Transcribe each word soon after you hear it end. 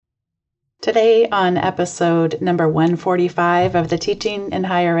Today on episode number 145 of the Teaching in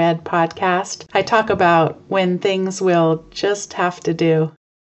Higher Ed podcast, I talk about when things will just have to do.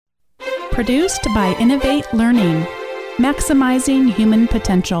 Produced by Innovate Learning, maximizing human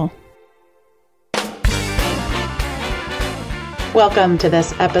potential. Welcome to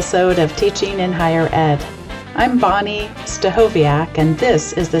this episode of Teaching in Higher Ed. I'm Bonnie Stachowiak, and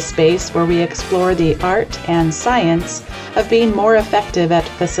this is the space where we explore the art and science of being more effective at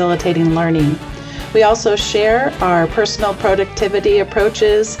facilitating learning. We also share our personal productivity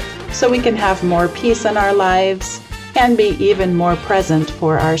approaches so we can have more peace in our lives and be even more present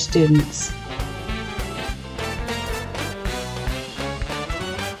for our students.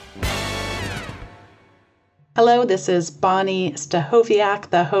 Hello, this is Bonnie Stachowiak,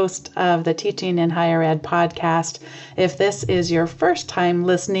 the host of the Teaching in Higher Ed podcast. If this is your first time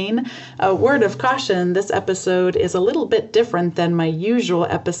listening, a word of caution, this episode is a little bit different than my usual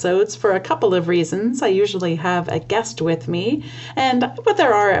episodes for a couple of reasons. I usually have a guest with me, but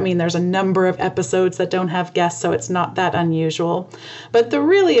there's a number of episodes that don't have guests, so it's not that unusual. But the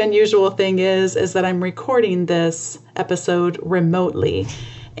really unusual thing is that I'm recording this episode remotely.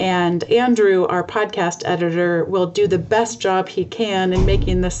 And Andrew, our podcast editor, will do the best job he can in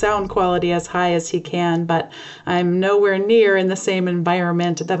making the sound quality as high as he can, but I'm nowhere near in the same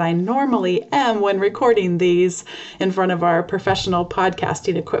environment that I normally am when recording these in front of our professional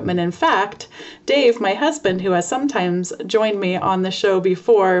podcasting equipment. In fact, Dave, my husband, who has sometimes joined me on the show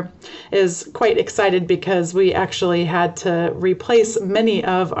before, is quite excited because we actually had to replace many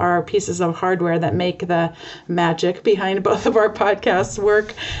of our pieces of hardware that make the magic behind both of our podcasts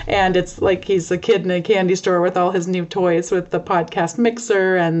work. And it's like he's a kid in a candy store with all his new toys, with the podcast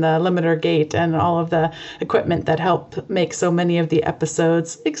mixer and the limiter gate and all of the equipment that help make so many of the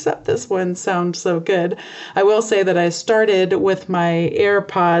episodes, except this one sounds so good. I will say that I started with my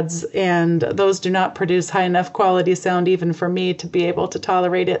AirPods, and those do not produce high enough quality sound even for me to be able to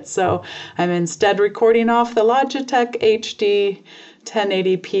tolerate it. So I'm instead recording off the Logitech HD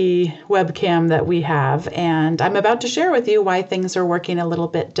 1080p webcam that we have, and I'm about to share with you why things are working a little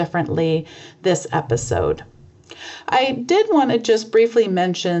bit differently this episode. I did want to just briefly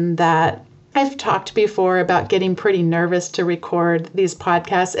mention that I've talked before about getting pretty nervous to record these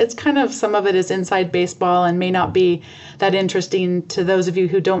podcasts. It's kind of, some of it is inside baseball and may not be that interesting to those of you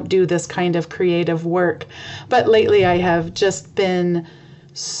who don't do this kind of creative work. But lately I have just been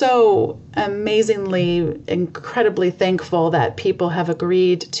so amazingly, incredibly thankful that people have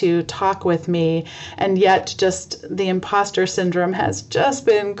agreed to talk with me, and yet just the imposter syndrome has just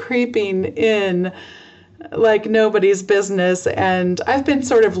been creeping in like nobody's business. And I've been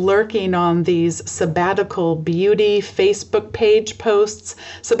sort of lurking on these Sabbatical Beauty Facebook page posts.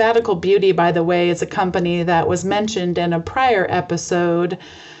 Sabbatical Beauty, by the way, is a company that was mentioned in a prior episode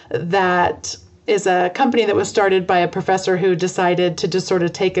that is a company that was started by a professor who decided to just sort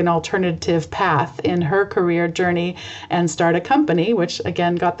of take an alternative path in her career journey and start a company, which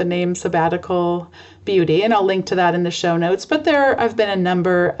again got the name Sabbatical Beauty, and I'll link to that in the show notes. But there have been a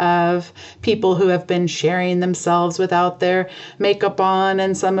number of people who have been sharing themselves without their makeup on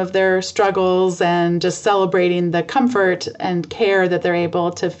and some of their struggles, and just celebrating the comfort and care that they're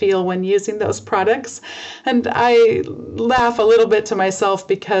able to feel when using those products. And I laugh a little bit to myself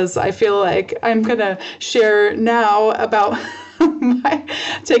because I feel like I'm going to share now about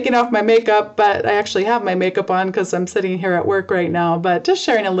taking off my makeup, but I actually have my makeup on because I'm sitting here at work right now, but just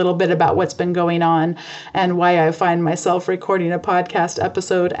sharing a little bit about what's been going on and why I find myself recording a podcast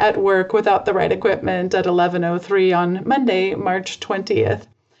episode at work without the right equipment at 11:03 on Monday, March 20th.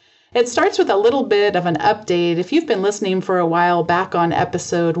 It starts with a little bit of an update. If you've been listening for a while, back on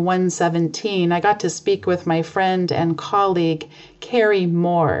episode 117, I got to speak with my friend and colleague, Carrie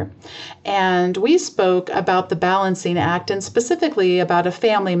Moore. And we spoke about the balancing act, and specifically about a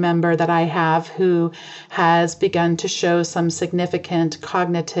family member that I have who has begun to show some significant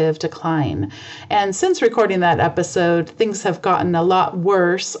cognitive decline. And since recording that episode, things have gotten a lot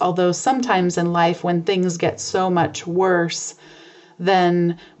worse, although sometimes in life when things get so much worse,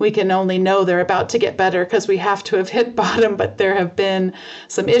 then we can only know they're about to get better because we have to have hit bottom. But there have been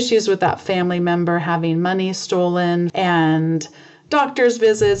some issues with that family member having money stolen, and doctor's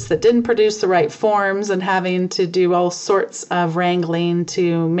visits that didn't produce the right forms, and having to do all sorts of wrangling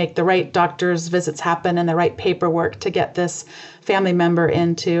to make the right doctor's visits happen and the right paperwork to get this family member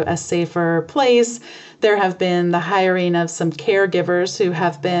into a safer place. There have been the hiring of some caregivers who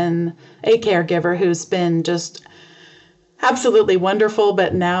have been a caregiver who's been just absolutely wonderful,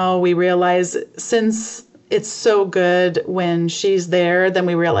 but now we realize since it's so good when she's there, then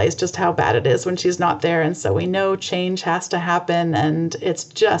we realize just how bad it is when she's not there. And so we know change has to happen. And it's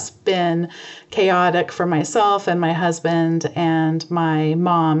just been chaotic for myself and my husband and my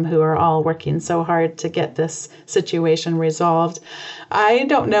mom, who are all working so hard to get this situation resolved. I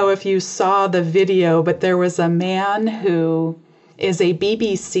don't know if you saw the video, but there was a man who is a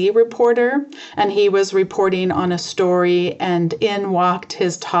BBC reporter, and he was reporting on a story, and in walked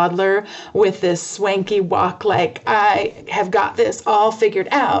his toddler with this swanky walk like, I have got this all figured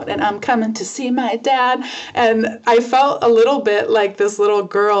out and I'm coming to see my dad. And I felt a little bit like this little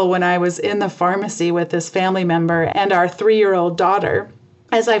girl when I was in the pharmacy with this family member and our 3-year-old daughter,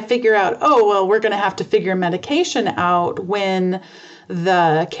 as I figure out, oh, well, we're going to have to figure medication out when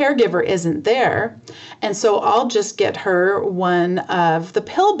the caregiver isn't there. And so I'll just get her one of the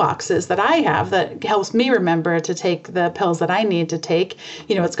pill boxes that I have that helps me remember to take the pills that I need to take.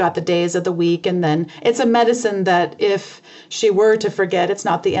 You know, it's got the days of the week, and then it's a medicine that if she were to forget, it's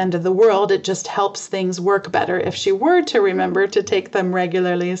not the end of the world. It just helps things work better if she were to remember to take them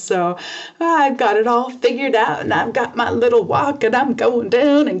regularly. So I've got it all figured out, and I've got my little walk, and I'm going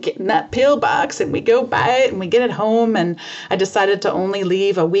down and getting that pill box, and we go buy it and we get it home. And I decided to only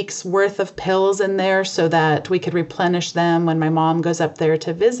leave a week's worth of pills in there so that we could replenish them when my mom goes up there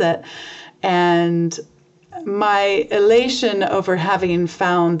to visit. And my elation over having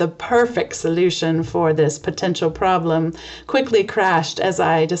found the perfect solution for this potential problem quickly crashed as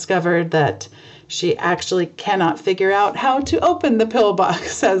I discovered that she actually cannot figure out how to open the pill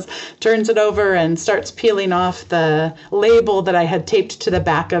box, as turns it over and starts peeling off the label that I had taped to the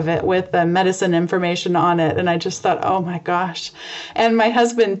back of it with the medicine information on it. And I just thought, oh my gosh. And my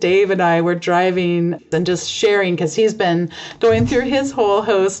husband, Dave, and I were driving and just sharing, because he's been going through his whole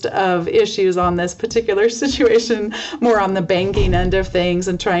host of issues on this particular situation, more on the banking end of things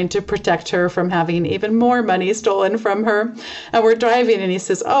and trying to protect her from having even more money stolen from her. And we're driving and he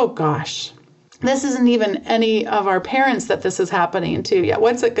says, oh gosh, this isn't even any of our parents that this is happening to yet.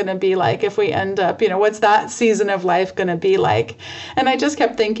 What's it going to be like if we end up, what's that season of life going to be like? And I just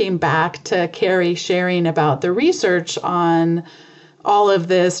kept thinking back to Carrie sharing about the research on all of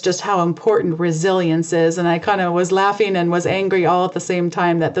this, just how important resilience is. And I kind of was laughing and was angry all at the same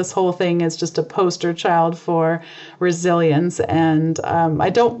time that this whole thing is just a poster child for resilience. And I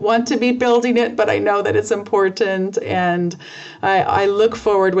don't want to be building it, but I know that it's important. And I look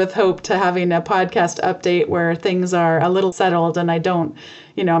forward with hope to having a podcast update where things are a little settled and I don't,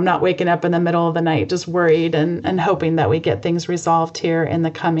 I'm not waking up in the middle of the night just worried and hoping that we get things resolved here in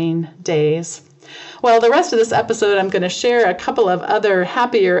the coming days. Well, the rest of this episode, I'm going to share a couple of other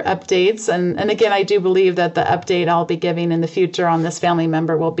happier updates. And again, I do believe that the update I'll be giving in the future on this family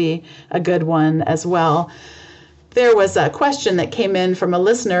member will be a good one as well. There was a question that came in from a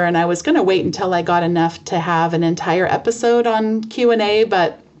listener, and I was going to wait until I got enough to have an entire episode on Q&A,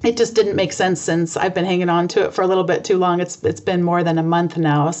 but it just didn't make sense since I've been hanging on to it for a little bit too long. It's been more than a month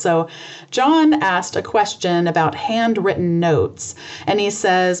now. So John asked a question about handwritten notes. And he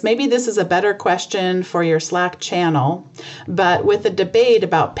says, maybe this is a better question for your Slack channel, but with the debate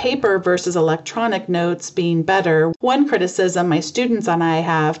about paper versus electronic notes being better, one criticism my students and I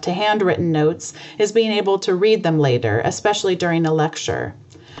have to handwritten notes is being able to read them later, especially during a lecture.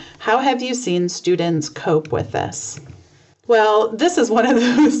 How have you seen students cope with this? Well, this is one of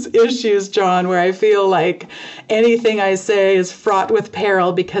those issues, John, where I feel like anything I say is fraught with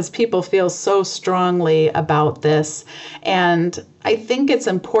peril because people feel so strongly about this. And I think it's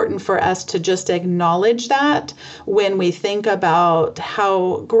important for us to just acknowledge that when we think about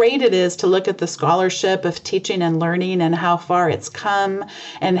how great it is to look at the scholarship of teaching and learning and how far it's come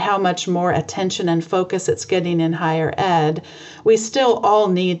and how much more attention and focus it's getting in higher ed. We still all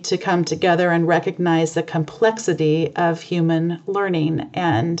need to come together and recognize the complexity of human learning,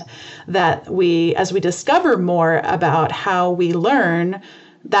 and that as we discover more about how we learn,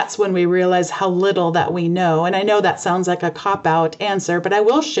 that's when we realize how little that we know. And I know that sounds like a cop-out answer, but I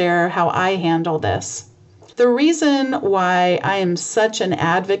will share how I handle this. The reason why I am such an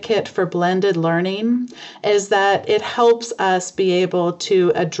advocate for blended learning is that it helps us be able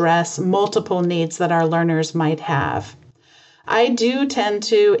to address multiple needs that our learners might have. I do tend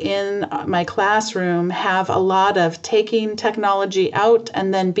to, in my classroom, have a lot of taking technology out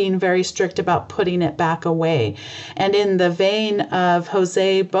and then being very strict about putting it back away. And in the vein of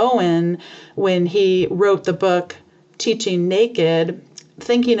Jose Bowen, when he wrote the book Teaching Naked,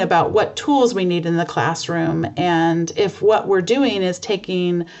 thinking about what tools we need in the classroom, and if what we're doing is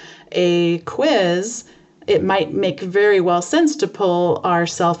taking a quiz, it might make very well sense to pull our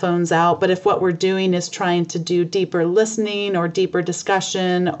cell phones out, but if what we're doing is trying to do deeper listening or deeper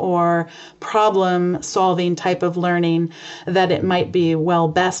discussion or problem solving type of learning, that it might be well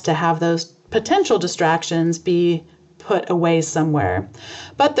best to have those potential distractions be put away somewhere.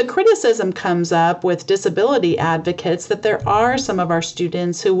 But the criticism comes up with disability advocates that there are some of our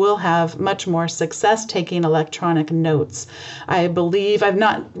students who will have much more success taking electronic notes. I believe, I've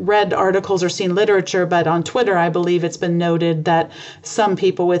not read articles or seen literature, but on Twitter, I believe it's been noted that some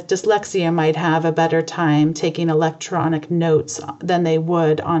people with dyslexia might have a better time taking electronic notes than they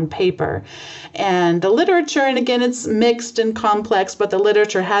would on paper. And the literature, and again, it's mixed and complex, but the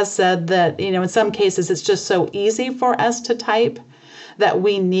literature has said that, in some cases, it's just so easy for us to type that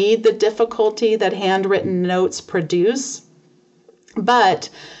we need the difficulty that handwritten notes produce. But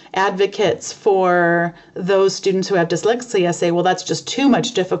advocates for those students who have dyslexia say, well, that's just too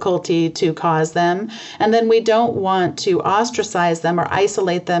much difficulty to cause them. And then we don't want to ostracize them or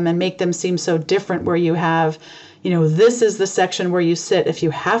isolate them and make them seem so different, where you have, this is the section where you sit if you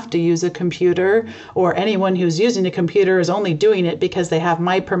have to use a computer, or anyone who's using a computer is only doing it because they have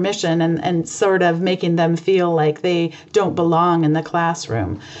my permission, and sort of making them feel like they don't belong in the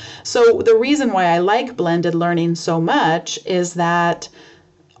classroom. So the reason why I like blended learning so much is that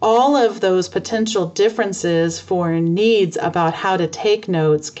all of those potential differences for needs about how to take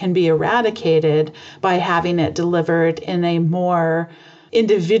notes can be eradicated by having it delivered in a more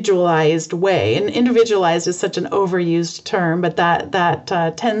individualized way. And individualized is such an overused term, but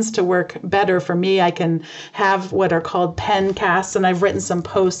that tends to work better for me. I can have what are called pen casts, and I've written some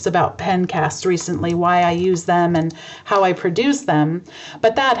posts about pen casts recently, why I use them and how I produce them.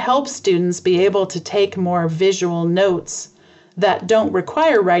 But that helps students be able to take more visual notes that don't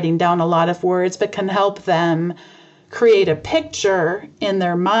require writing down a lot of words, but can help them create a picture in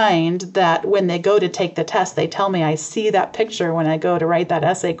their mind that when they go to take the test, they tell me, I see that picture when I go to write that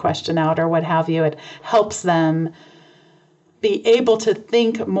essay question out or what have you. It helps them be able to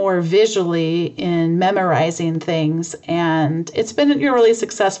think more visually in memorizing things. And it's been really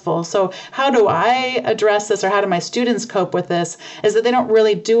successful. So how do I address this, or how do my students cope with this, is that they don't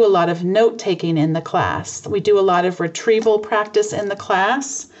really do a lot of note taking in the class. We do a lot of retrieval practice in the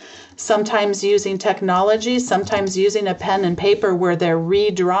class, sometimes using technology, sometimes using a pen and paper where they're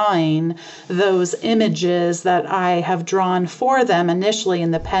redrawing those images that I have drawn for them initially in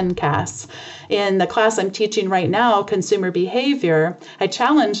the pen casts. In the class I'm teaching right now, consumer behavior, I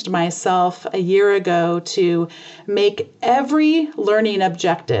challenged myself a year ago to make every learning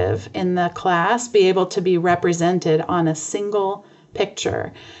objective in the class be able to be represented on a single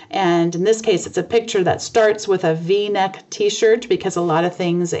picture. And in this case, it's a picture that starts with a V-neck t-shirt, because a lot of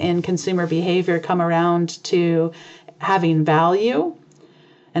things in consumer behavior come around to having value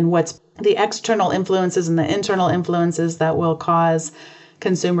and what's the external influences and the internal influences that will cause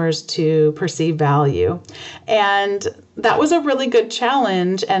consumers to perceive value. And that was a really good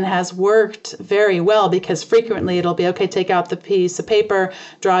challenge and has worked very well, because frequently it'll be, okay, take out the piece of paper,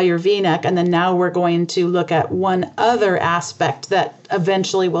 draw your V-neck, and then now we're going to look at one other aspect that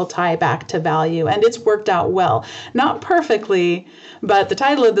eventually will tie back to value. And it's worked out well. Not perfectly, but the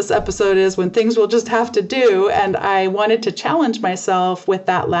title of this episode is When Things Will Just Have to Do. And I wanted to challenge myself with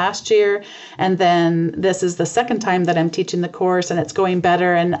that last year. And then this is the second time that I'm teaching the course, and it's going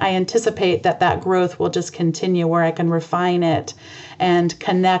better. And I anticipate that that growth will just continue, where I can refine it and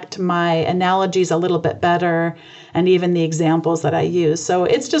connect my analogies a little bit better, and even the examples that I use. So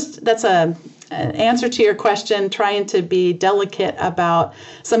it's just, that's an answer to your question, trying to be delicate about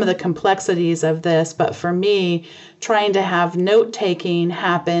some of the complexities of this. But for me, trying to have note-taking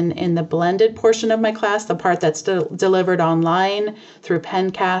happen in the blended portion of my class, the part that's delivered online through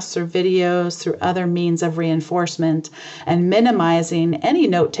pencasts or videos, through other means of reinforcement, and minimizing any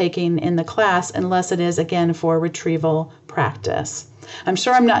note-taking in the class unless it is, again, for retrieval practice. I'm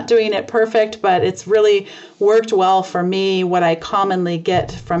sure I'm not doing it perfect, but it's really worked well for me. What I commonly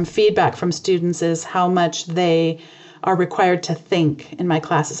get from feedback from students is how much they are required to think in my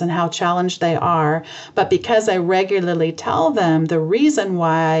classes and how challenged they are. But because I regularly tell them the reason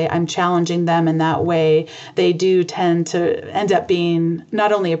why I'm challenging them in that way, they do tend to end up being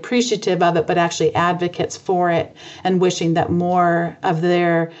not only appreciative of it, but actually advocates for it, and wishing that more of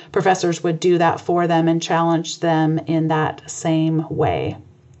their professors would do that for them and challenge them in that same way.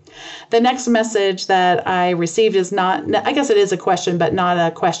 The next message that I received is not, I guess it is a question, but not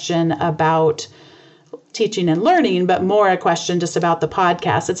a question about teaching and learning, but more a question just about the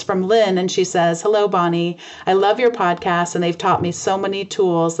podcast. It's from Lynn, and she says, "Hello, Bonnie. I love your podcast, and they've taught me so many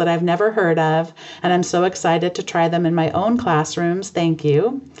tools that I've never heard of, and I'm so excited to try them in my own classrooms. Thank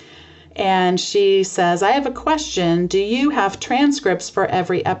you." And she says, I have a question. Do you have transcripts for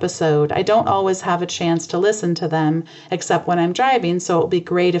every episode? I don't always have a chance to listen to them, except when I'm driving, so it would be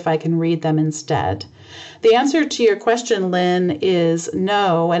great if I can read them instead. The answer to your question, Lynn, is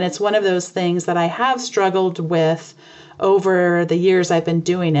no, and it's one of those things that I have struggled with over the years I've been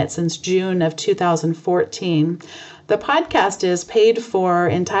doing it, since June of 2014. The podcast is paid for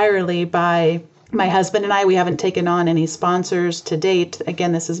entirely by my husband and I. We haven't taken on any sponsors to date.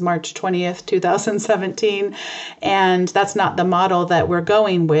 Again, this is March 20th, 2017, and that's not the model that we're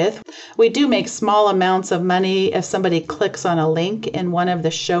going with. We do make small amounts of money if somebody clicks on a link in one of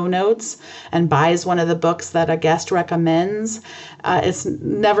the show notes and buys one of the books that a guest recommends. It's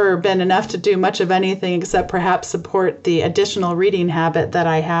never been enough to do much of anything except perhaps support the additional reading habit that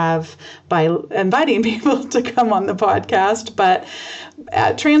I have by inviting people to come on the podcast. But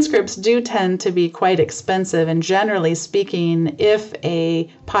transcripts do tend to be quite expensive, and generally speaking, if a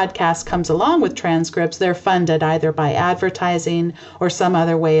podcast comes along with transcripts, they're funded either by advertising or some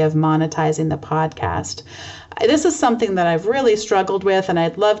other way of monetizing the podcast. This is something that I've really struggled with, and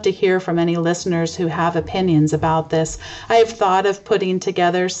I'd love to hear from any listeners who have opinions about this. I've thought of putting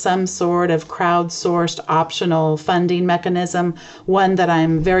together some sort of crowdsourced optional funding mechanism. One that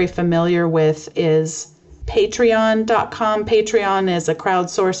I'm very familiar with is Patreon.com. Patreon is a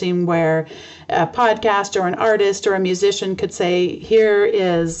crowdsourcing where a podcast or an artist or a musician could say, here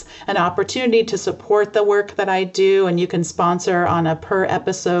is an opportunity to support the work that I do, and you can sponsor on a per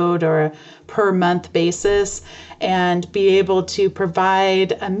episode or a per month basis, and be able to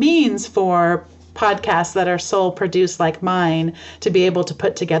provide a means for podcasts that are sole produced like mine to be able to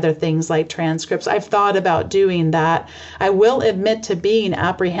put together things like transcripts. I've thought about doing that. I will admit to being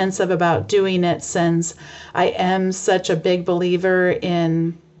apprehensive about doing it, since I am such a big believer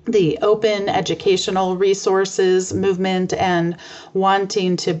in the open educational resources movement and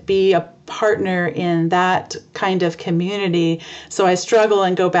wanting to be a partner in that kind of community. So I struggle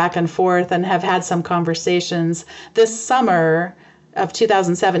and go back and forth, and have had some conversations. This summer of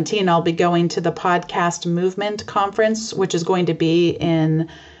 2017, I'll be going to the Podcast Movement Conference, which is going to be in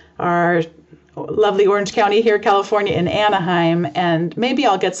our lovely Orange County here, California, in Anaheim, and maybe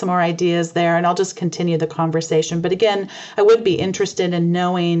I'll get some more ideas there, and I'll just continue the conversation. But again, I would be interested in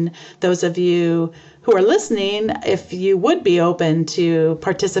knowing, those of you who are listening, if you would be open to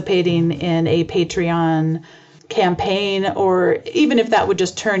participating in a Patreon campaign, or even if that would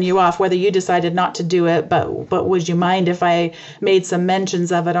just turn you off, whether you decided not to do it, but would you mind if I made some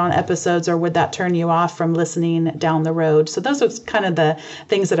mentions of it on episodes, or would that turn you off from listening down the road? So those are kind of the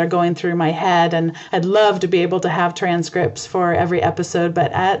things that are going through my head, and I'd love to be able to have transcripts for every episode,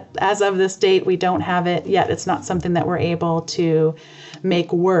 but as of this date, we don't have it yet. It's not something that we're able to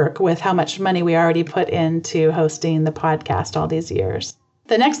make work with how much money we already put into hosting the podcast all these years.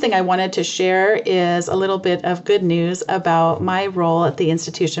 The next thing I wanted to share is a little bit of good news about my role at the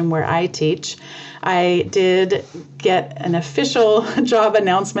institution where I teach. I did get an official job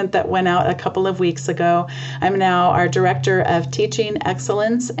announcement that went out a couple of weeks ago. I'm now our Director of Teaching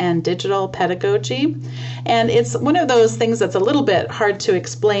Excellence and Digital Pedagogy. And it's one of those things that's a little bit hard to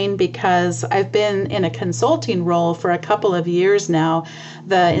explain, because I've been in a consulting role for a couple of years now.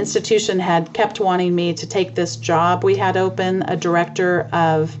 The institution had kept wanting me to take this job we had open, a Director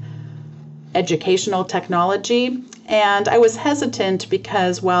of Educational Technology. And I was hesitant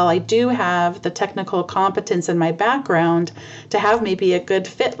because while I do have the technical competence in my background to have me be a good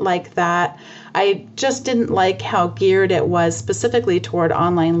fit like that, I just didn't like how geared it was specifically toward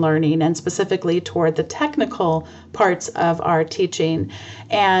online learning and specifically toward the technical parts of our teaching.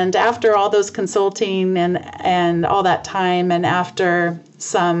 And after all those consulting and all that time, and after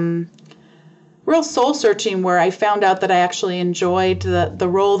some real soul searching where I found out that I actually enjoyed the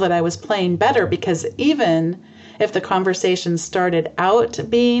role that I was playing better, because even if the conversation started out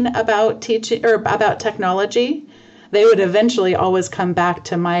being about teaching or about technology, they would eventually always come back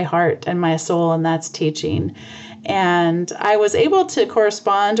to my heart and my soul, and that's teaching. And I was able to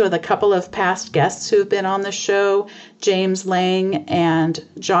correspond with a couple of past guests who've been on the show, James Lang and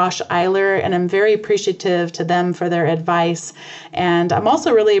Josh Eiler, and I'm very appreciative to them for their advice. And I'm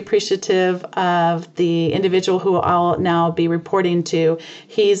also really appreciative of the individual who I'll now be reporting to.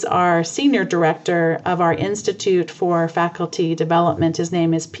 He's our Senior Director of our Institute for Faculty Development. His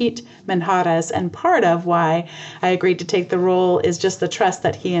name is Pete Menjares, and part of why I agreed to take the role is just the trust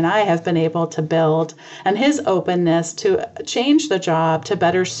that he and I have been able to build, and his openness to change the job to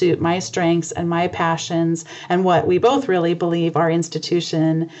better suit my strengths and my passions and what we both really believe our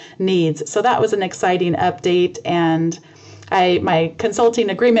institution needs. So that was an exciting update, and My consulting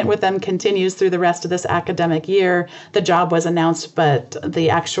agreement with them continues through the rest of this academic year. The job was announced, but the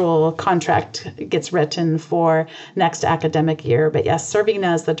actual contract gets written for next academic year. But yes, serving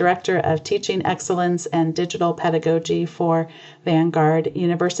as the Director of Teaching Excellence and Digital Pedagogy for Vanguard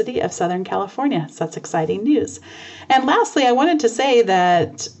University of Southern California. So that's exciting news. And lastly, I wanted to say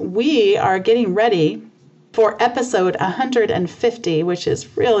that we are getting ready for episode 150, which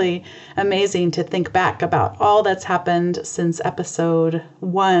is really amazing to think back about all that's happened since episode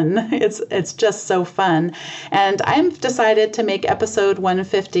 1. It's just so fun. And I've decided to make episode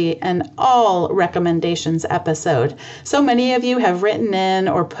 150 an all recommendations episode. So many of you have written in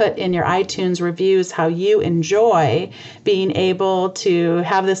or put in your iTunes reviews how you enjoy being able to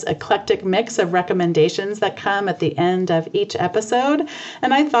have this eclectic mix of recommendations that come at the end of each episode.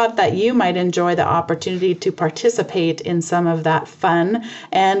 And I thought that you might enjoy the opportunity to participate in some of that fun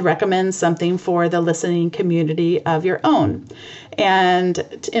and recommend something for the listening community of your own. And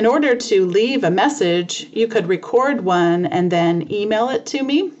in order to leave a message, you could record one and then email it to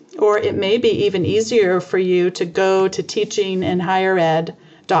me, or it may be even easier for you to go to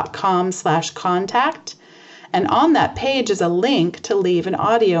teachinginhighered.com/contact. And on that page is a link to leave an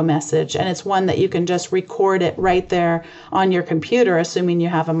audio message, and it's one that you can just record it right there on your computer, assuming you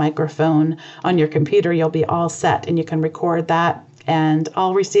have a microphone on your computer. You'll be all set, and you can record that, and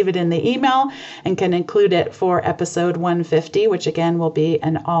I'll receive it in the email and can include it for episode 150, which again will be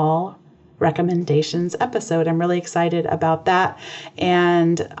an all recommendations episode. I'm really excited about that,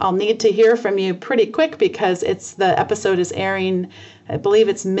 and I'll need to hear from you pretty quick because the episode is airing, I believe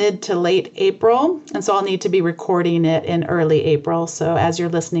it's mid to late April, and so I'll need to be recording it in early April. So as you're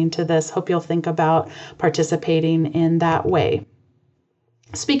listening to this, hope you'll think about participating in that way.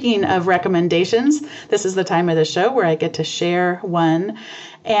 Speaking of recommendations, this is the time of the show where I get to share one.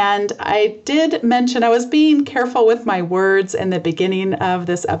 And I did mention I was being careful with my words in the beginning of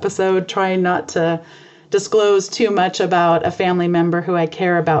this episode, trying not to disclose too much about a family member who I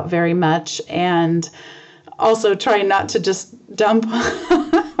care about very much, and also trying not to just dump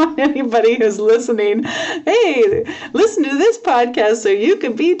on anybody who's listening. Hey, listen to this podcast so you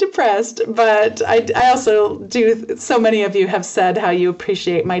can be depressed. But I also do, so many of you have said how you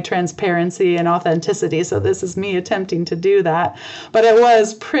appreciate my transparency and authenticity. So this is me attempting to do that. But I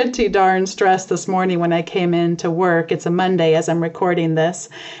was pretty darn stressed this morning when I came into work. It's a Monday as I'm recording this.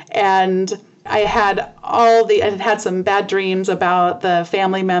 And I had some bad dreams about the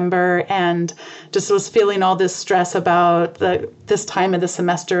family member, and just was feeling all this stress about this time of the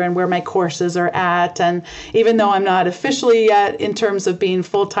semester and where my courses are at. And even though I'm not officially yet in terms of being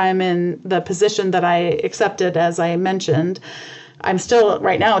full-time in the position that I accepted, as I mentioned, I'm still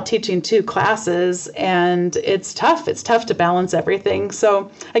right now teaching 2 classes, and it's tough. It's tough to balance everything. So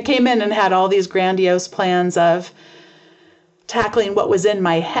I came in and had all these grandiose plans of tackling what was in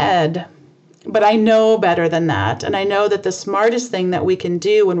my head. But I know better than that. And I know that the smartest thing that we can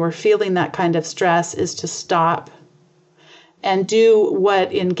do when we're feeling that kind of stress is to stop and do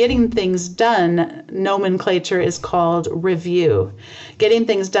what in getting things done nomenclature is called review. Getting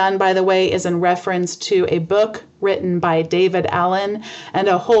things done, by the way, is in reference to a book written by David Allen and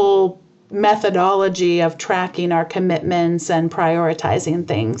a whole methodology of tracking our commitments and prioritizing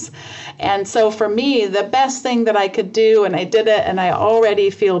things. And so for me, the best thing that I could do, and I did it and I already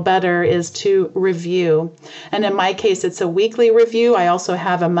feel better, is to review. And in my case, it's a weekly review. I also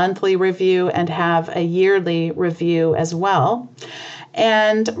have a monthly review and have a yearly review as well.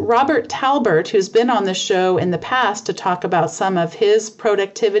 And Robert Talbert, who's been on the show in the past to talk about some of his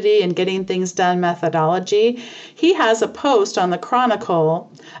productivity and getting things done methodology, he has a post on the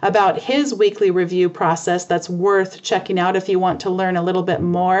Chronicle about his weekly review process that's worth checking out if you want to learn a little bit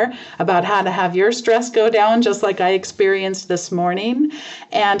more about how to have your stress go down, just like I experienced this morning.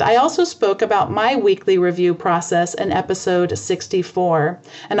 And I also spoke about my weekly review process in episode 64.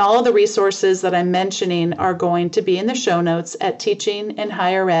 And all of the resources that I'm mentioning are going to be in the show notes at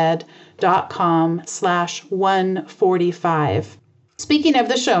teachinginhighered.com/145. Speaking of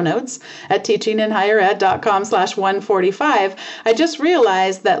the show notes at teachinginhighered.com/145, I just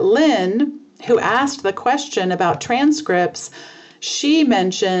realized that Lynn, who asked the question about transcripts, she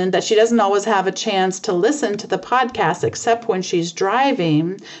mentioned that she doesn't always have a chance to listen to the podcast except when she's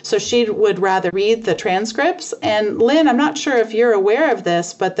driving, so she would rather read the transcripts. And Lynn, I'm not sure if you're aware of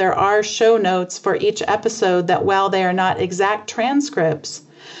this, but there are show notes for each episode that, while they are not exact transcripts,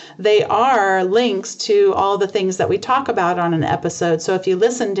 They are links to all the things that we talk about on an episode. So if you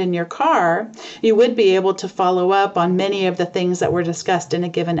listened in your car, you would be able to follow up on many of the things that were discussed in a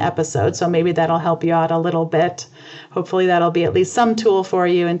given episode. So maybe that'll help you out a little bit. Hopefully that'll be at least some tool for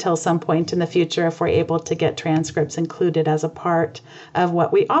you until some point in the future if we're able to get transcripts included as a part of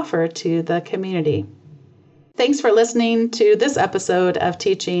what we offer to the community. Thanks for listening to this episode of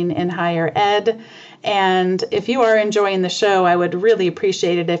Teaching in Higher Ed. And if you are enjoying the show, I would really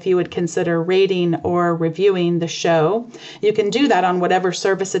appreciate it if you would consider rating or reviewing the show. You can do that on whatever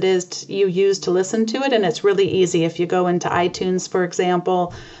service it is you use to listen to it, and it's really easy. If you go into iTunes, for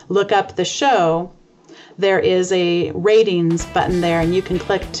example, look up the show, there is a ratings button there, and you can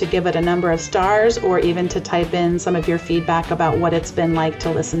click to give it a number of stars or even to type in some of your feedback about what it's been like to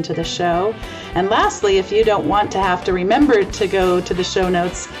listen to the show. And lastly, if you don't want to have to remember to go to the show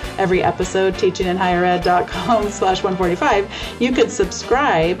notes every episode, teachinginhighered.com/145, you could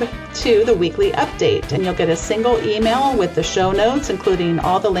subscribe to the weekly update, and you'll get a single email with the show notes, including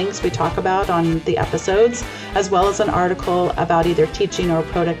all the links we talk about on the episodes, as well as an article about either teaching or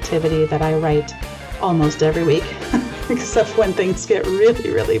productivity that I write almost every week, except when things get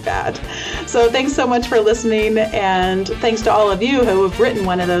really, really bad. So thanks so much for listening, and thanks to all of you who have written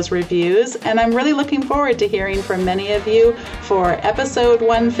one of those reviews. And I'm really looking forward to hearing from many of you for episode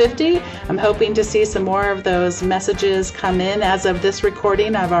 150. I'm hoping to see some more of those messages come in. As of this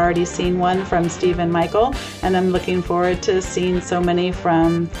recording, I've already seen one from Steve and Michael, and I'm looking forward to seeing so many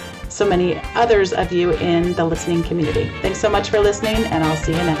from so many others of you in the listening community. Thanks so much for listening, and I'll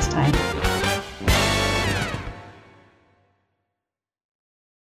see you next time.